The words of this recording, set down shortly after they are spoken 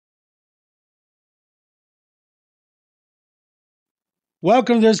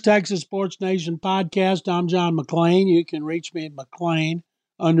Welcome to this Texas Sports Nation podcast. I'm John McClain. You can reach me at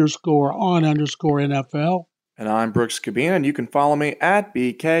McClain_on_NFL. And I'm Brooks Cabina, and you can follow me at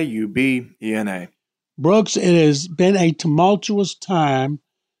BKUBENA. Brooks, it has been a tumultuous time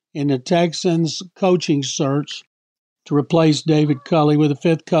in the Texans' coaching search to replace David Culley with the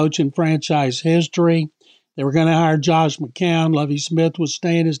fifth coach in franchise history. They were going to hire Josh McCown. Lovie Smith was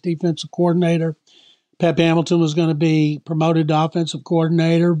staying as defensive coordinator. Pep Hamilton was going to be promoted to offensive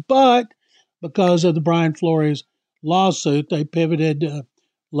coordinator, but because of the Brian Flores lawsuit, they pivoted to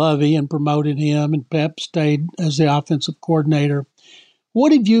Lovie and promoted him, and Pep stayed as the offensive coordinator. What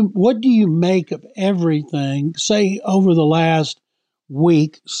do you make of everything, say, over the last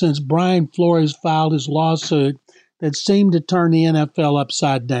week since Brian Flores filed his lawsuit that seemed to turn the NFL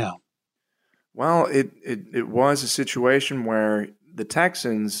upside down? Well, it was a situation where the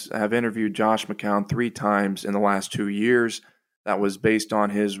Texans have interviewed Josh McCown 3 times in the last 2 years. That was based on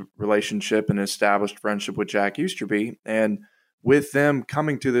his relationship and established friendship with Jack Easterby. And with them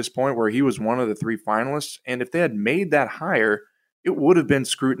coming to this point where he was one of the 3 finalists, and if they had made that hire, it would have been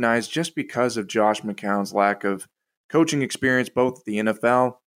scrutinized just because of Josh McCown's lack of coaching experience, both at the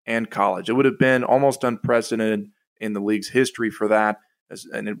NFL and college. It would have been almost unprecedented in the league's history for that,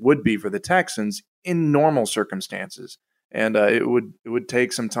 and it would be for the Texans in normal circumstances. And it would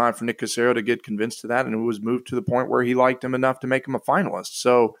take some time for Nick Caserio to get convinced of that, and it was moved to the point where he liked him enough to make him a finalist.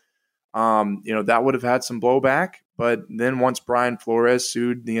 So, that would have had some blowback. But then once Brian Flores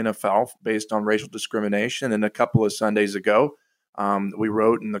sued the NFL based on racial discrimination, and a couple of Sundays ago, we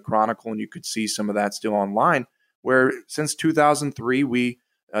wrote in the Chronicle, and you could see some of that still online, where since 2003 we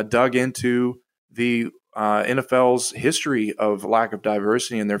dug into the NFL's history of lack of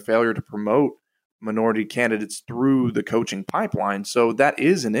diversity and their failure to promote minority candidates through the coaching pipeline. So that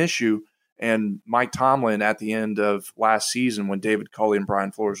is an issue. And Mike Tomlin, at the end of last season, when David Culley and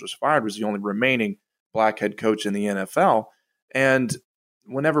Brian Flores was fired, was the only remaining black head coach in the NFL. And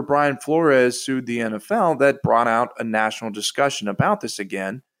whenever Brian Flores sued the NFL, that brought out a national discussion about this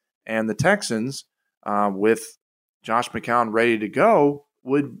again. And the Texans, with Josh McCown ready to go,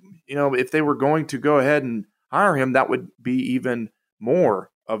 would, if they were going to go ahead and hire him, that would be even more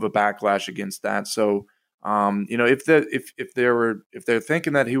of a backlash against that. So, if they're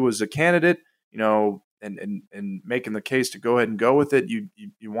thinking that he was a candidate, and making the case to go ahead and go with it, you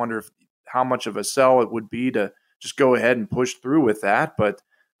wonder how much of a sell it would be to just go ahead and push through with that. But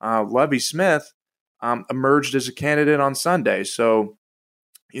Lovie Smith emerged as a candidate on Sunday. So,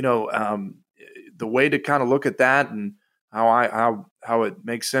 the way to kind of look at that and how it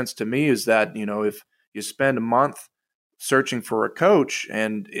makes sense to me is that, if you spend a month searching for a coach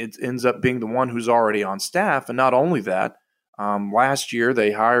and it ends up being the one who's already on staff, and not only that, last year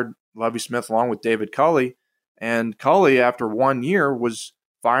they hired Lovie Smith along with David Culley, and Culley, after 1 year, was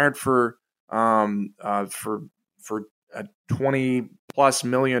fired for $20+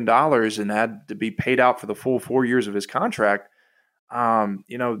 million and had to be paid out for the full 4 years of his contract.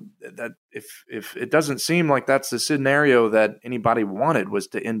 That if it doesn't seem like that's the scenario that anybody wanted, was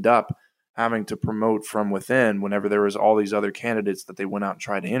to end up having to promote from within whenever there was all these other candidates that they went out and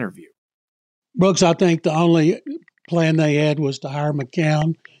tried to interview. Brooks, I think the only plan they had was to hire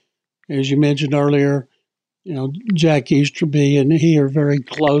McCown. As you mentioned earlier, Jack Easterby and he are very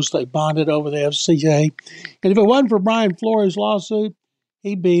close. They bonded over the FCA. And if it wasn't for Brian Flores' lawsuit,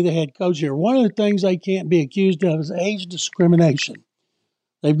 he'd be the head coach here. One of the things they can't be accused of is age discrimination.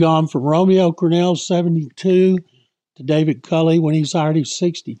 They've gone from Romeo Crennel, 72, to David Culley when he's already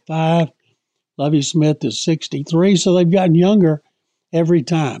 65. Lovie Smith is 63, so they've gotten younger every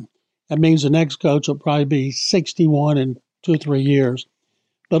time. That means the next coach will probably be 61 in 2 or 3 years.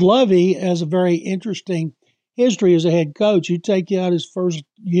 But Lovie has a very interesting history as a head coach. You take out his first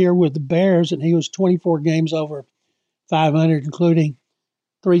year with the Bears, and he was 24 games over 500, including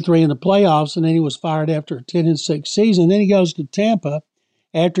 3-3 in the playoffs, and then he was fired after a 10-6 season. Then he goes to Tampa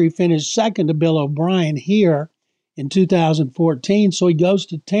after he finished second to Bill O'Brien here in 2014. So he goes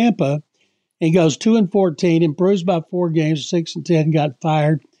to Tampa. He goes 2-14, improves by 4 games, 6-10, got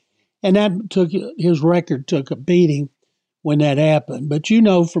fired. And that his record took a beating when that happened. But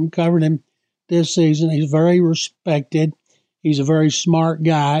from covering him this season, he's very respected. He's a very smart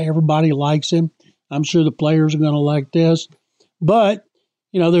guy. Everybody likes him. I'm sure the players are going to like this. But,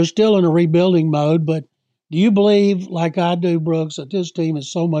 they're still in a rebuilding mode. But do you believe, like I do, Brooks, that this team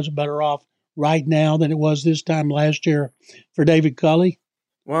is so much better off right now than it was this time last year for David Culley?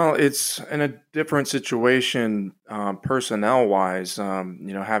 Well, it's in a different situation personnel-wise.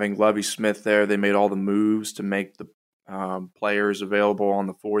 Having Lovie Smith there, they made all the moves to make the players available on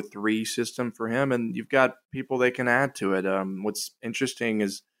the 4-3 system for him, and you've got people they can add to it. What's interesting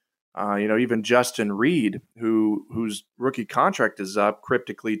is, even Justin Reed, whose rookie contract is up,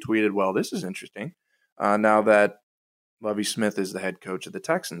 cryptically tweeted, well, this is interesting. Now that Lovie Smith is the head coach of the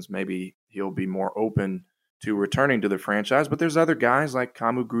Texans, maybe he'll be more open to returning to the franchise. But there's other guys like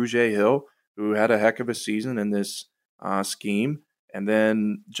Kamu Grugier-Hill, who had a heck of a season in this scheme. And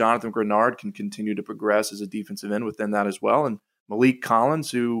then Jonathan Grenard can continue to progress as a defensive end within that as well. And Malik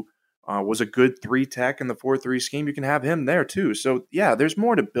Collins, who was a good 3-tech in the 4-3 scheme, you can have him there too. So, yeah, there's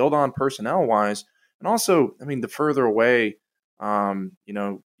more to build on personnel-wise. And also, the further away,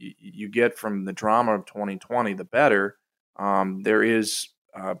 you get from the drama of 2020, the better. There is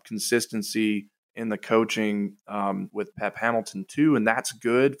consistency in the coaching with Pep Hamilton too, and that's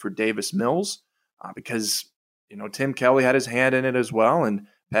good for Davis Mills because Tim Kelly had his hand in it as well, and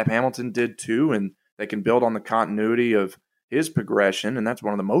Pep Hamilton did too, and they can build on the continuity of his progression, and that's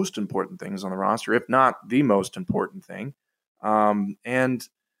one of the most important things on the roster, if not the most important thing. And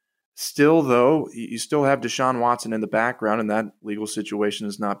still, though, you still have Deshaun Watson in the background, and that legal situation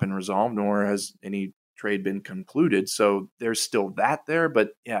has not been resolved, nor has any trade been concluded. So there's still that there.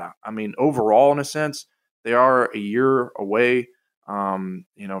 But, yeah, overall, in a sense, they are a year away,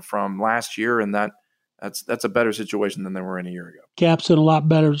 from last year, and that's a better situation than they were in a year ago. Cap's in a lot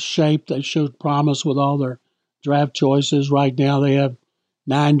better shape. They showed promise with all their draft choices. Right now they have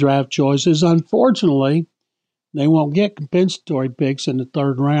 9 draft choices. Unfortunately, they won't get compensatory picks in the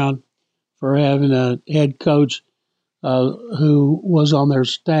 3rd round for having a head coach who was on their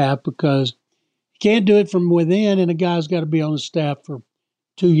staff because you can't do it from within, and a guy's got to be on the staff for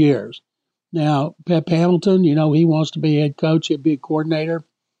 2 years. Now, Pep Hamilton, he wants to be a head coach. He'll be a coordinator.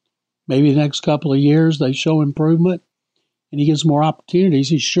 Maybe the next couple of years they show improvement and he gets more opportunities.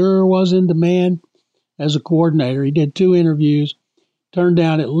 He sure was in demand as a coordinator. He did 2 interviews, turned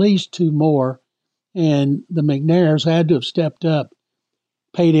down at least 2 more, and the McNairs had to have stepped up,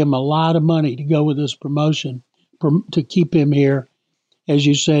 paid him a lot of money to go with this promotion to keep him here, as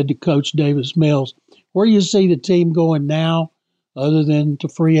you said, to coach Davis Mills. Where do you see the team going now other than to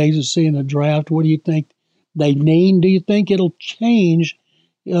free agency and the draft? What do you think they need? Do you think it'll change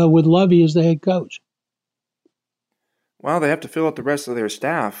with Lovie as the head coach? Well, they have to fill out the rest of their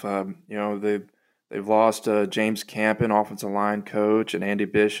staff. They've lost James Campen, offensive line coach, and Andy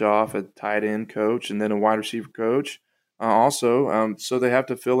Bischoff, a tight end coach, and then a wide receiver coach also. So they have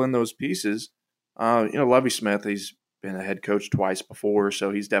to fill in those pieces. Lovie Smith, he's been a head coach twice before,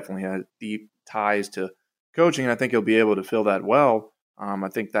 so he's definitely had deep ties to coaching, and I think he'll be able to fill that well. I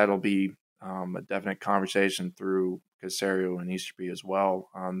think that'll be a definite conversation through Caserio and Easterby as well.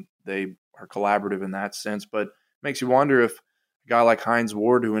 They are collaborative in that sense, but it makes you wonder if a guy like Hines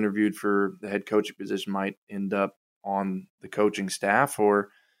Ward, who interviewed for the head coaching position, might end up on the coaching staff, or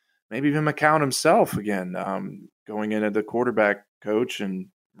maybe even McCown himself again, going in as the quarterback coach and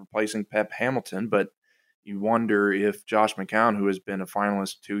replacing Pep Hamilton. But you wonder if Josh McCown, who has been a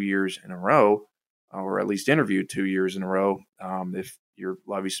finalist 2 years in a row, or at least interviewed 2 years in a row, if you're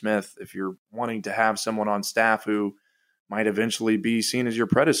Lovie Smith, if you're wanting to have someone on staff who might eventually be seen as your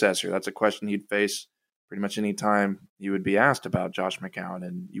predecessor, that's a question he'd face pretty much any time you would be asked about Josh McCown,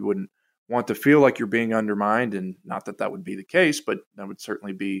 and you wouldn't want to feel like you're being undermined, and not that that would be the case, but that would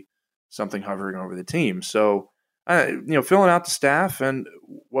certainly be something hovering over the team. So, filling out the staff, and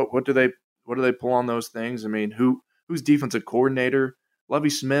what do they pull on those things? Who's defensive coordinator? Lovie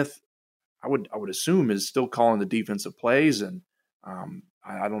Smith, I would assume, is still calling the defensive plays, and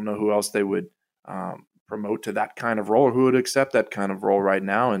I don't know who else they would promote to that kind of role, or who would accept that kind of role right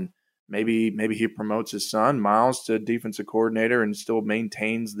now. And maybe he promotes his son Miles to defensive coordinator and still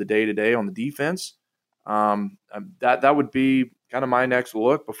maintains the day-to-day on the defense. That would be kind of my next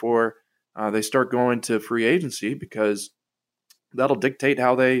look before they start going to free agency, because that'll dictate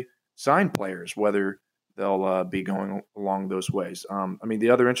how they sign players, whether they'll be going along those ways. The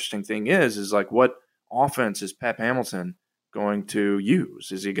other interesting thing is like, what offense is Pep Hamilton going to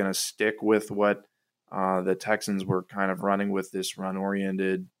use? Is he going to stick with what the Texans were kind of running with, this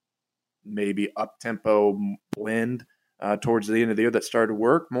run-oriented, maybe up-tempo blend towards the end of the year that started to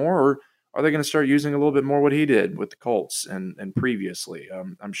work more, or are they going to start using a little bit more what he did with the Colts and previously?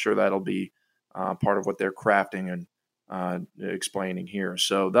 I'm sure that'll be part of what they're crafting and explaining here.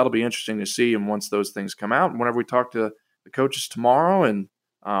 So that'll be interesting to see. And once those things come out, and whenever we talk to the coaches tomorrow, and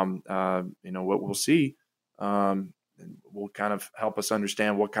what we'll see, will kind of help us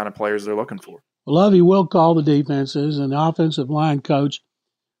understand what kind of players they're looking for. Well, Lovie will call the defenses, and the offensive line coach,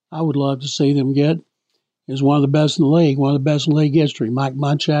 I would love to see them get, is one of the best in the league, one of the best in league history. Mike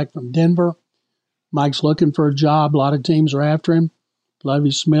Munchak from Denver, Mike's looking for a job. A lot of teams are after him.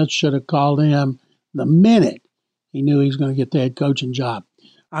 Lovie Smith should have called him the minute he knew he was going to get the head coaching job.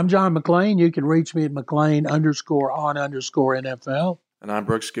 I'm John McClain. You can reach me at McClain_on_NFL. And I'm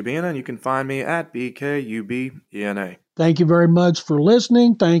Brooks Cabina, and you can find me at BKUBENA. Thank you very much for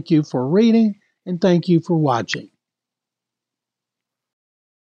listening. Thank you for reading. And thank you for watching.